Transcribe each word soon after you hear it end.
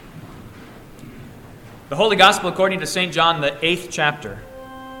The Holy Gospel according to St. John, the 8th chapter.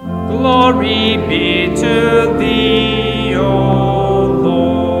 Glory be to thee, O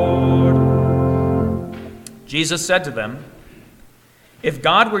Lord. Jesus said to them, "If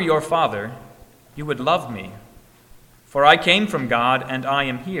God were your Father, you would love me, for I came from God and I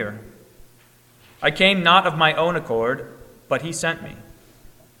am here. I came not of my own accord, but he sent me.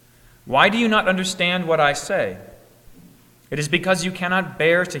 Why do you not understand what I say? It is because you cannot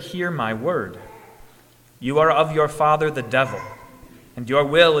bear to hear my word. You are of your father the devil, and your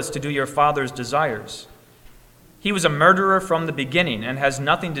will is to do your father's desires. He was a murderer from the beginning and has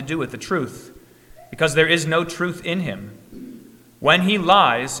nothing to do with the truth, because there is no truth in him. When he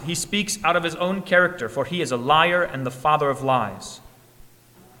lies, he speaks out of his own character, for he is a liar and the father of lies.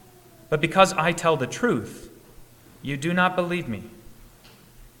 But because I tell the truth, you do not believe me.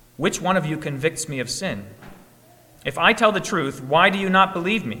 Which one of you convicts me of sin? If I tell the truth, why do you not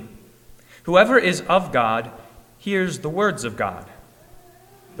believe me? Whoever is of God hears the words of God.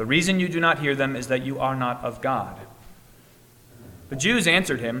 The reason you do not hear them is that you are not of God." The Jews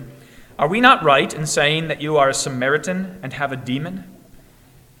answered him, "Are we not right in saying that you are a Samaritan and have a demon?"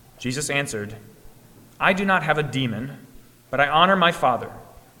 Jesus answered, "I do not have a demon, but I honor my Father,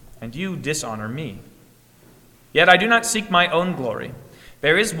 and you dishonor me. Yet I do not seek my own glory.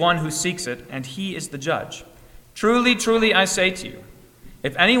 There is one who seeks it, and he is the judge. Truly, truly, I say to you,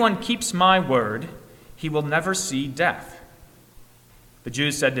 if anyone keeps my word, he will never see death." The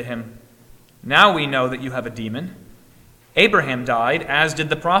Jews said to him, "Now we know that you have a demon. Abraham died, as did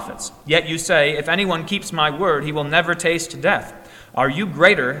the prophets. Yet you say, if anyone keeps my word, he will never taste death. Are you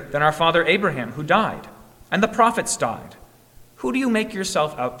greater than our father Abraham, who died? And the prophets died. Who do you make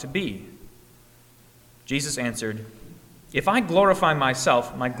yourself out to be?" Jesus answered, "If I glorify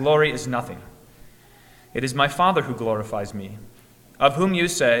myself, my glory is nothing. It is my Father who glorifies me, of whom you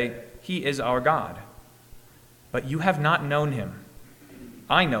say, he is our God. But you have not known him.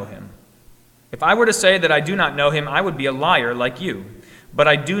 I know him. If I were to say that I do not know him, I would be a liar like you. But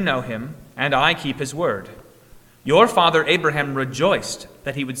I do know him, and I keep his word. Your father Abraham rejoiced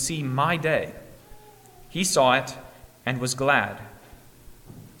that he would see my day. He saw it and was glad."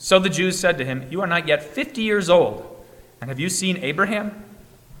 So the Jews said to him, "You are not yet 50 years old, and have you seen Abraham?"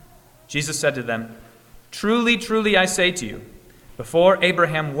 Jesus said to them, "Truly, truly, I say to you, before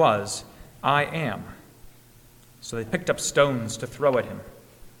Abraham was, I am." So they picked up stones to throw at him.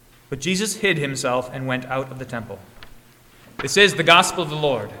 But Jesus hid himself and went out of the temple. This is the gospel of the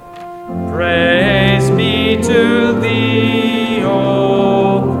Lord. Praise be to thee,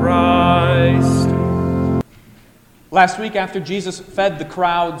 O Christ. Last week, after Jesus fed the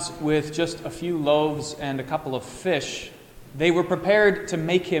crowds with just a few loaves and a couple of fish, they were prepared to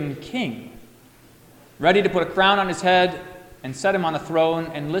make him king, ready to put a crown on his head and set him on a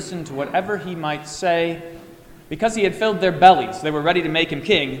throne and listen to whatever he might say. Because he had filled their bellies, they were ready to make him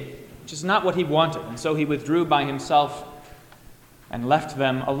king, which is not what he wanted. And so he withdrew by himself and left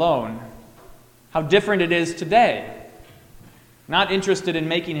them alone. How different it is today. Not interested in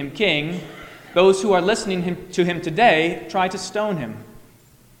making him king, those who are listening to him today try to stone him.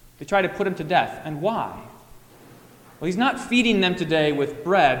 They try to put him to death. And why? Well, he's not feeding them today with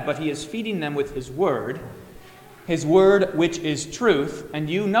bread, but he is feeding them with his word which is truth, and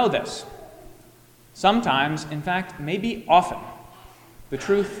you know this. Sometimes, in fact, maybe often, the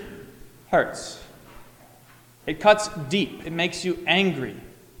truth hurts. It cuts deep. It makes you angry.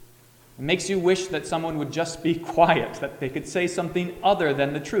 It makes you wish that someone would just be quiet, that they could say something other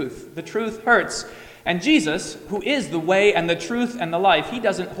than the truth. The truth hurts. And Jesus, who is the way and the truth and the life, he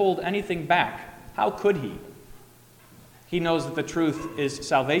doesn't hold anything back. How could he? He knows that the truth is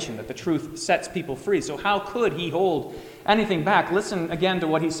salvation, that the truth sets people free. So how could he hold anything back? Listen again to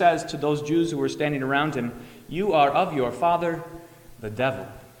what he says to those Jews who were standing around him. You are of your father, the devil.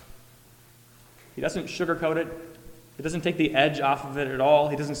 He doesn't sugarcoat it. He doesn't take the edge off of it at all.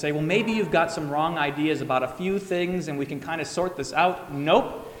 He doesn't say, well, maybe you've got some wrong ideas about a few things and we can kind of sort this out.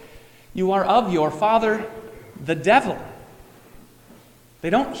 Nope. You are of your father, the devil. They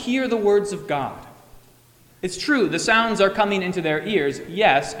don't hear the words of God. It's true, the sounds are coming into their ears,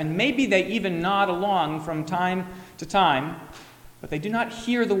 yes, and maybe they even nod along from time to time, but they do not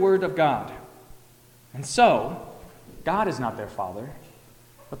hear the word of God. And so, God is not their father,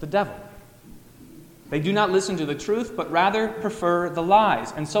 but the devil. They do not listen to the truth, but rather prefer the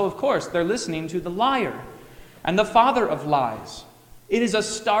lies. And so, of course, they're listening to the liar and the father of lies. It is a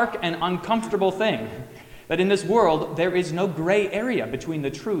stark and uncomfortable thing that in this world there is no gray area between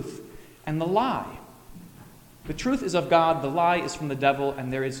the truth and the lie. The truth is of God, the lie is from the devil,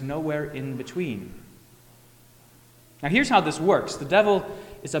 and there is nowhere in between. Now here's how this works. The devil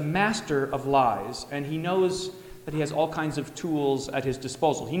is a master of lies, and he knows that he has all kinds of tools at his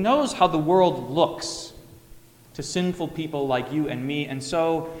disposal. He knows how the world looks to sinful people like you and me, and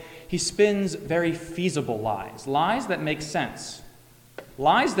so he spins very feasible lies, lies that make sense,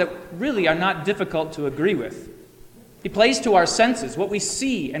 lies that really are not difficult to agree with. He plays to our senses, what we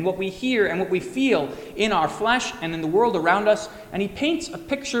see and what we hear and what we feel in our flesh and in the world around us, and he paints a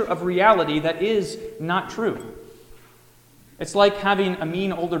picture of reality that is not true. It's like having a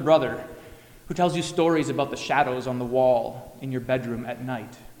mean older brother who tells you stories about the shadows on the wall in your bedroom at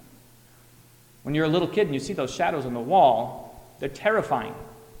night. When you're a little kid and you see those shadows on the wall, they're terrifying.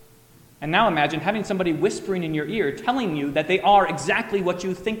 And now imagine having somebody whispering in your ear telling you that they are exactly what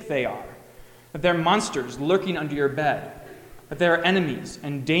you think they are. That they're monsters lurking under your bed, that there are enemies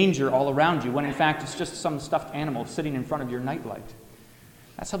and danger all around you, when in fact it's just some stuffed animal sitting in front of your nightlight.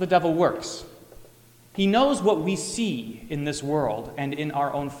 That's how the devil works. He knows what we see in this world and in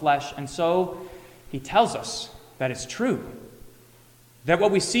our own flesh, and so he tells us that it's true. That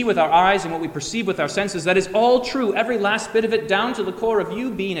what we see with our eyes and what we perceive with our senses, that is all true, every last bit of it, down to the core of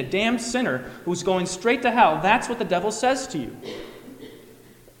you being a damned sinner who's going straight to hell. That's what the devil says to you.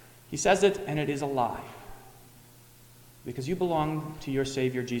 He says it, and it is a lie. Because you belong to your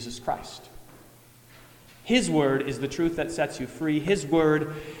Savior, Jesus Christ. His word is the truth that sets you free. His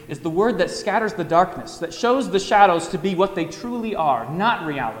word is the word that scatters the darkness, that shows the shadows to be what they truly are, not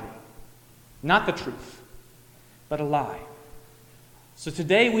reality, not the truth, but a lie. So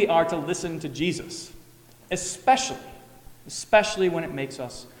today we are to listen to Jesus, especially when it makes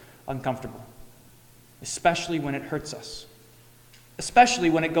us uncomfortable, especially when it hurts us. Especially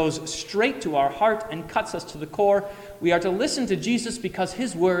when it goes straight to our heart and cuts us to the core. We are to listen to Jesus because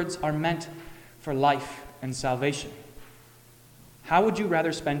his words are meant for life and salvation. How would you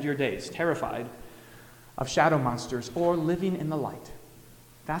rather spend your days? Terrified of shadow monsters or living in the light?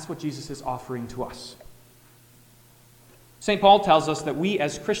 That's what Jesus is offering to us. St. Paul tells us that we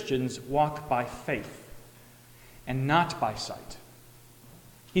as Christians walk by faith and not by sight.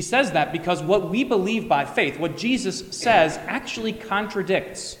 He says that because what we believe by faith, what Jesus says, actually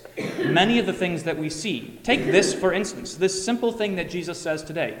contradicts many of the things that we see. Take this, for instance, this simple thing that Jesus says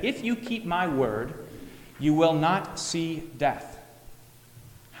today. If you keep my word, you will not see death.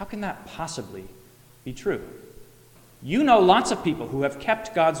 How can that possibly be true? You know lots of people who have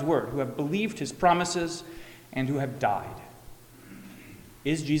kept God's word, who have believed his promises, and who have died.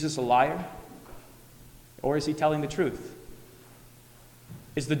 Is Jesus a liar? Or is he telling the truth?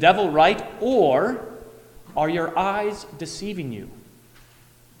 Is the devil right, or are your eyes deceiving you?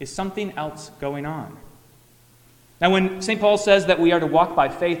 Is something else going on? Now, when St. Paul says that we are to walk by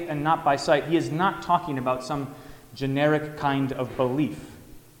faith and not by sight, he is not talking about some generic kind of belief.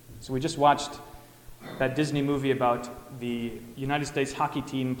 So we just watched that Disney movie about the United States hockey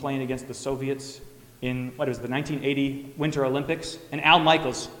team playing against the Soviets in, the 1980 Winter Olympics. And Al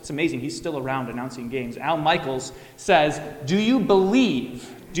Michaels, it's amazing, he's still around announcing games. Al Michaels says, do you believe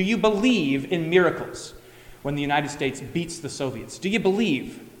in miracles when the United States beats the Soviets? Do you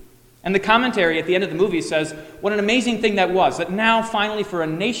believe? And the commentary at the end of the movie says, what an amazing thing that was, that now finally for a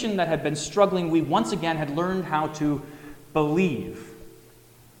nation that had been struggling, we once again had learned how to believe.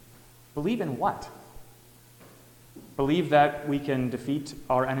 Believe in what? Believe that we can defeat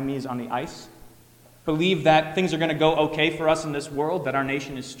our enemies on the ice? Believe that things are going to go okay for us in this world, that our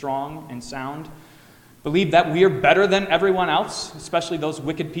nation is strong and sound. Believe that we are better than everyone else, especially those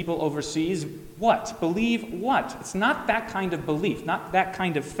wicked people overseas. What? Believe what? It's not that kind of belief, not that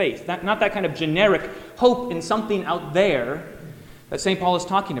kind of faith, not that kind of generic hope in something out there that St. Paul is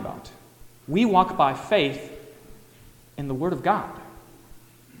talking about. We walk by faith in the Word of God,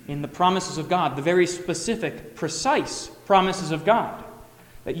 in the promises of God, the very specific, precise promises of God.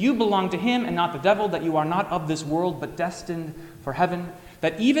 That you belong to him and not the devil, that you are not of this world but destined for heaven,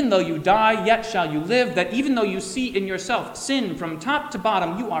 that even though you die, yet shall you live, that even though you see in yourself sin from top to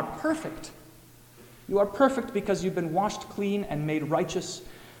bottom, you are perfect. You are perfect because you've been washed clean and made righteous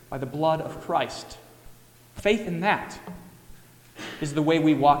by the blood of Christ. Faith in that is the way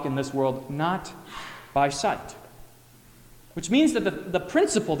we walk in this world, not by sight. Which means that the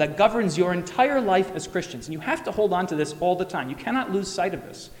principle that governs your entire life as Christians, and you have to hold on to this all the time, you cannot lose sight of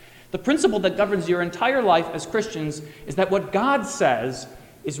this. The principle that governs your entire life as Christians is that what God says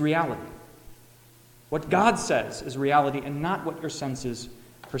is reality. What God says is reality and not what your senses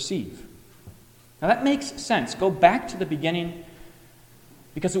perceive. Now that makes sense. Go back to the beginning,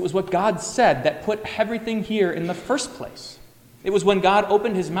 because it was what God said that put everything here in the first place. It was when God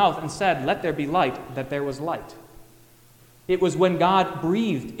opened his mouth and said, "Let there be light," that there was light. It was when God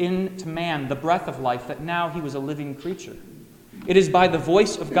breathed into man the breath of life that now he was a living creature. It is by the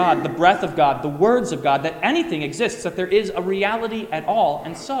voice of God, the breath of God, the words of God, that anything exists, that there is a reality at all.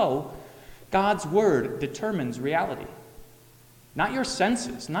 And so, God's word determines reality. Not your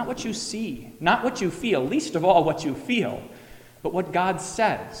senses, not what you see, not what you feel, least of all what you feel, but what God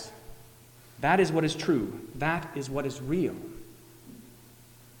says. That is what is true. That is what is real.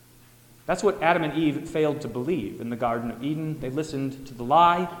 That's what Adam and Eve failed to believe in the Garden of Eden. They listened to the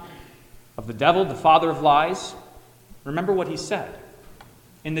lie of the devil, the father of lies. Remember what he said.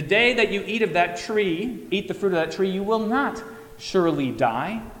 In the day that you eat of that tree, eat the fruit of that tree, you will not surely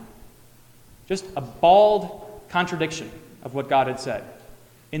die. Just a bald contradiction of what God had said.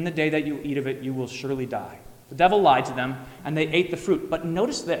 In the day that you eat of it, you will surely die. The devil lied to them, and they ate the fruit. But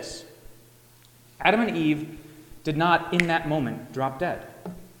notice this. Adam and Eve did not, in that moment, drop dead.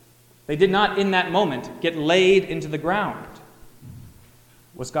 They did not, in that moment, get laid into the ground.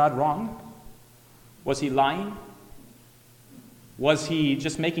 Was God wrong? Was he lying? Was he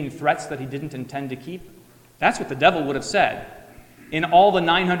just making threats that he didn't intend to keep? That's what the devil would have said. In all the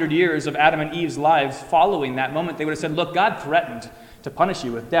 900 years of Adam and Eve's lives following that moment, they would have said, look, God threatened to punish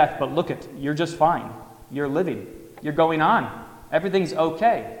you with death, but look it, you're just fine. You're living. You're going on. Everything's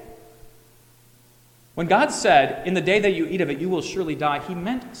okay. When God said, in the day that you eat of it, you will surely die, he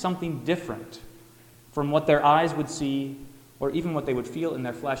meant something different from what their eyes would see or even what they would feel in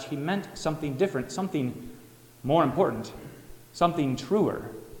their flesh. He meant something different, something more important, something truer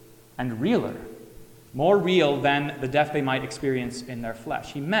and realer, more real than the death they might experience in their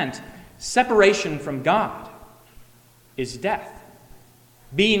flesh. He meant separation from God is death.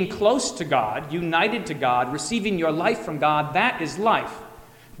 Being close to God, united to God, receiving your life from God, that is life.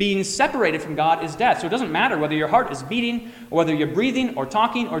 Being separated from God is death. So it doesn't matter whether your heart is beating or whether you're breathing or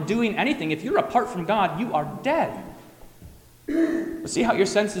talking or doing anything. If you're apart from God, you are dead. But see how your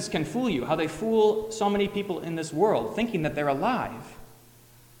senses can fool you, how they fool so many people in this world, thinking that they're alive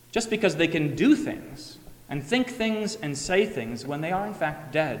just because they can do things and think things and say things when they are in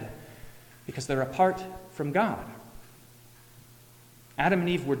fact dead because they're apart from God. Adam and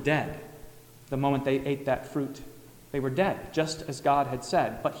Eve were dead the moment they ate that fruit. They were dead, just as God had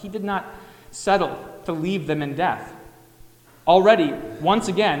said. But he did not settle to leave them in death. Already, once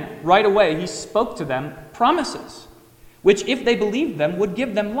again, right away, he spoke to them promises, which, if they believed them, would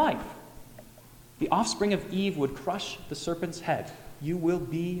give them life. The offspring of Eve would crush the serpent's head. You will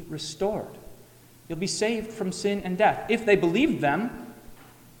be restored. You'll be saved from sin and death. If they believed them,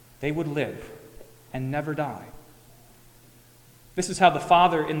 they would live and never die. This is how the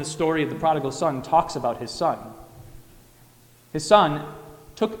father in the story of the prodigal son talks about his son. His son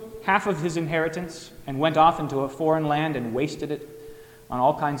took half of his inheritance and went off into a foreign land and wasted it on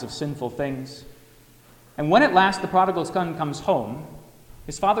all kinds of sinful things. And when at last the prodigal son comes home,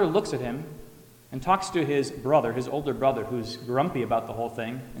 his father looks at him and talks to his brother, his older brother, who's grumpy about the whole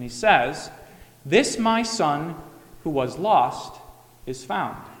thing, and he says, "This my son who was lost is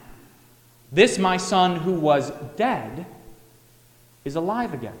found. This my son who was dead is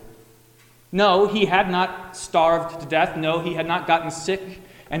alive again." No, he had not starved to death. No, he had not gotten sick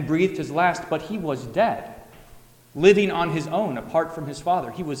and breathed his last, but he was dead, living on his own apart from his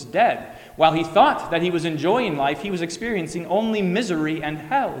father. He was dead. While he thought that he was enjoying life, he was experiencing only misery and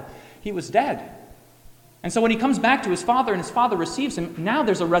hell. He was dead. And so when he comes back to his father and his father receives him, now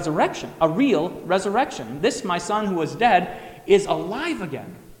there's a resurrection, a real resurrection. This, my son who was dead, is alive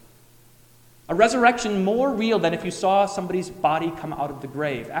again. A resurrection more real than if you saw somebody's body come out of the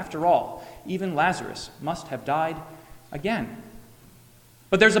grave. After all, even Lazarus must have died again.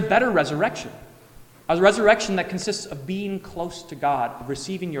 But there's a better resurrection. A resurrection that consists of being close to God, of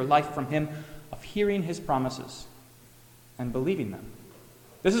receiving your life from him, of hearing his promises and believing them.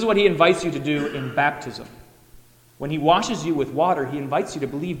 This is what he invites you to do in baptism. When he washes you with water, he invites you to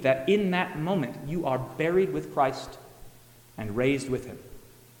believe that in that moment you are buried with Christ and raised with him,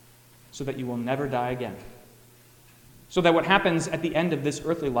 so that you will never die again. So that what happens at the end of this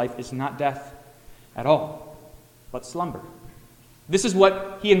earthly life is not death at all, but slumber. This is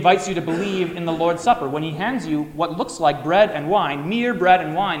what he invites you to believe in the Lord's Supper, when he hands you what looks like bread and wine, mere bread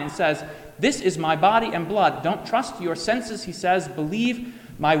and wine, and says, "This is my body and blood." Don't trust your senses, he says. Believe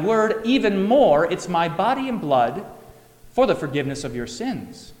my word. Even more, it's my body and blood for the forgiveness of your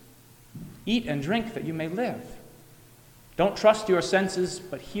sins. Eat and drink that you may live. Don't trust your senses,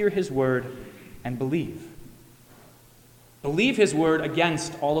 but hear his word and believe. Believe his word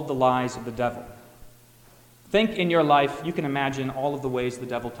against all of the lies of the devil. Think in your life, you can imagine all of the ways the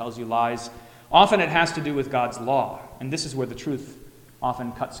devil tells you lies. Often it has to do with God's law, and this is where the truth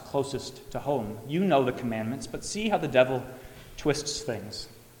often cuts closest to home. You know the commandments, but see how the devil twists things.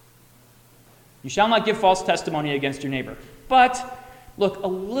 You shall not give false testimony against your neighbor. But look, a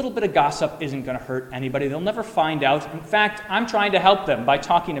little bit of gossip isn't going to hurt anybody. They'll never find out. In fact, I'm trying to help them by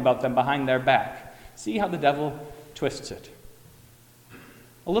talking about them behind their back. See how the devil twists it.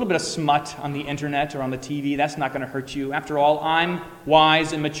 A little bit of smut on the internet or on the TV, that's not going to hurt you. After all, I'm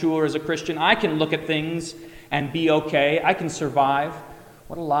wise and mature as a Christian. I can look at things and be okay. I can survive.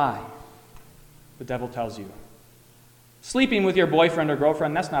 What a lie the devil tells you. Sleeping with your boyfriend or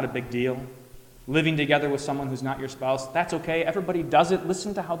girlfriend, that's not a big deal. Living together with someone who's not your spouse, that's okay. Everybody does it.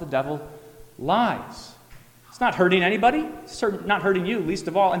 Listen to how the devil lies. It's not hurting anybody. It's not hurting you, least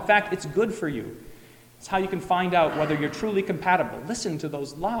of all. In fact, it's good for you. It's how you can find out whether you're truly compatible. Listen to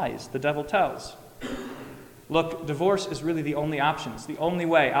those lies the devil tells. Look, divorce is really the only option. It's the only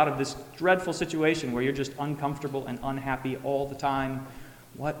way out of this dreadful situation where you're just uncomfortable and unhappy all the time.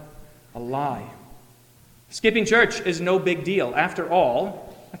 What a lie. Skipping church is no big deal. After all,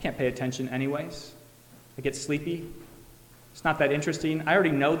 I can't pay attention anyways. I get sleepy. It's not that interesting. I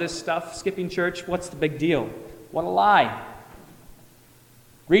already know this stuff. Skipping church, what's the big deal? What a lie.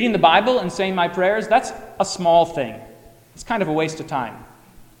 Reading the Bible and saying my prayers, that's a small thing. It's kind of a waste of time.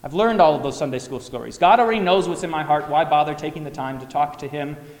 I've learned all of those Sunday school stories. God already knows what's in my heart. Why bother taking the time to talk to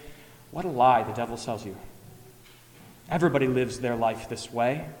Him? What a lie the devil sells you. Everybody lives their life this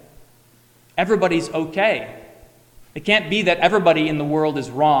way. Everybody's okay. It can't be that everybody in the world is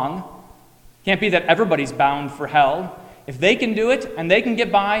wrong. It can't be that everybody's bound for hell. If they can do it and they can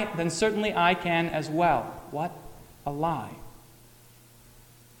get by, then certainly I can as well. What a lie.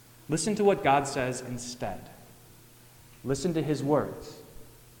 Listen to what God says instead. Listen to His words.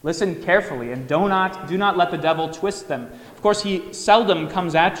 Listen carefully and do not let the devil twist them. Of course, he seldom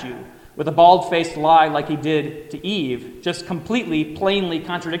comes at you with a bald-faced lie like he did to Eve, just completely, plainly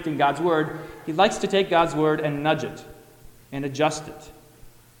contradicting God's word. He likes to take God's word and nudge it and adjust it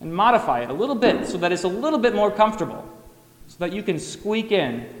and modify it a little bit so that it's a little bit more comfortable, so that you can squeak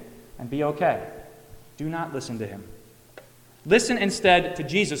in and be okay. Do not listen to him. Listen instead to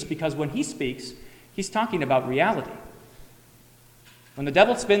Jesus, because when he speaks, he's talking about reality. When the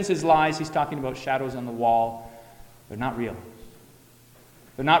devil spins his lies, he's talking about shadows on the wall. They're not real.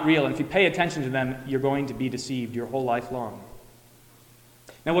 They're not real, and if you pay attention to them, you're going to be deceived your whole life long.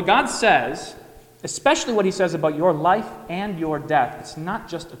 Now, what God says, especially what he says about your life and your death, it's not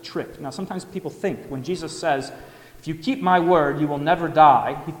just a trick. Now, sometimes people think when Jesus says, if you keep my word, you will never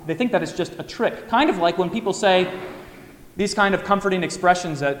die, they think that it's just a trick. Kind of like when people say these kind of comforting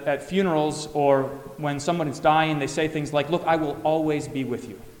expressions at funerals, or when someone is dying, they say things like, look, I will always be with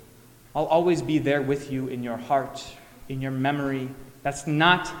you. I'll always be there with you in your heart, in your memory. That's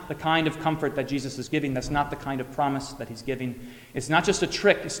not the kind of comfort that Jesus is giving. That's not the kind of promise that he's giving. It's not just a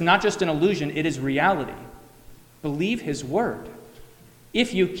trick. It's not just an illusion. It is reality. Believe his word.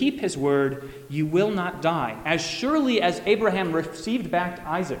 If you keep his word, you will not die. As surely as Abraham received back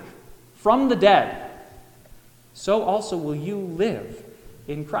Isaac from the dead, so also will you live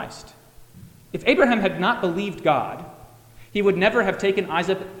in Christ. If Abraham had not believed God, he would never have taken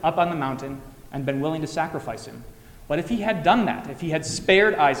Isaac up on the mountain and been willing to sacrifice him. But if he had done that, if he had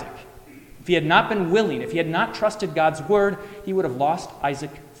spared Isaac, if he had not been willing, if he had not trusted God's word, he would have lost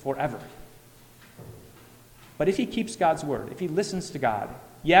Isaac forever. But if he keeps God's word, if he listens to God,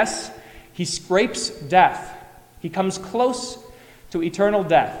 yes, he scrapes death. He comes close to eternal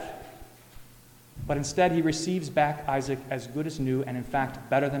death. But instead he receives back Isaac as good as new, and in fact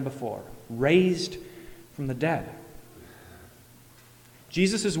better than before, raised from the dead.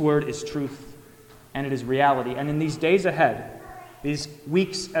 Jesus' word is truth. And it is reality. And in these days ahead, these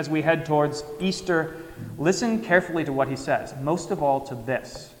weeks as we head towards Easter, listen carefully to what he says. Most of all to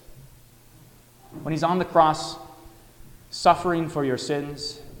this. When he's on the cross, suffering for your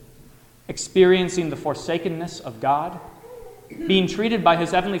sins, experiencing the forsakenness of God, being treated by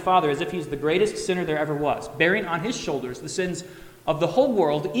his heavenly Father as if he's the greatest sinner there ever was, bearing on his shoulders the sins of the whole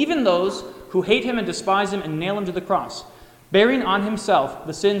world, even those who hate him and despise him and nail him to the cross, bearing on himself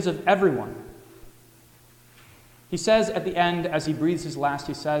the sins of everyone. He says at the end, as he breathes his last,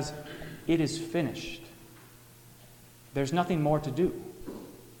 he says, it is finished. There's nothing more to do.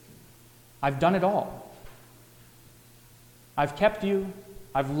 I've done it all. I've kept you.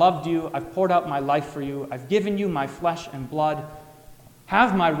 I've loved you. I've poured out my life for you. I've given you my flesh and blood.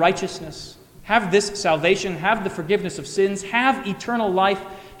 Have my righteousness. Have this salvation. Have the forgiveness of sins. Have eternal life.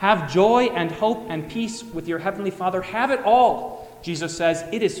 Have joy and hope and peace with your heavenly Father. Have it all. Jesus says,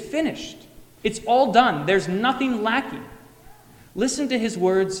 it is finished. It's all done. There's nothing lacking. Listen to his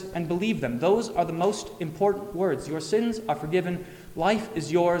words and believe them. Those are the most important words. Your sins are forgiven. Life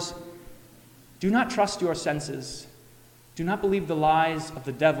is yours. Do not trust your senses. Do not believe the lies of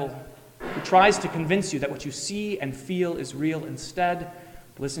the devil. who tries to convince you that what you see and feel is real. Instead,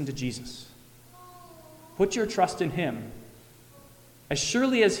 listen to Jesus. Put your trust in him. As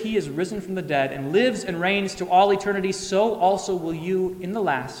surely as he is risen from the dead and lives and reigns to all eternity, so also will you, in the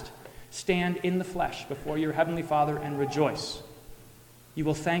last, stand in the flesh before your heavenly Father and rejoice. You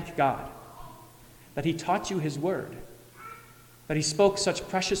will thank God that he taught you his word, that he spoke such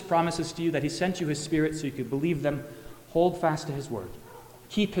precious promises to you, that he sent you his Spirit so you could believe them. Hold fast to his word.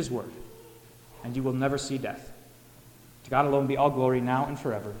 Keep his word, and you will never see death. To God alone be all glory now and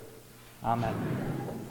forever. Amen.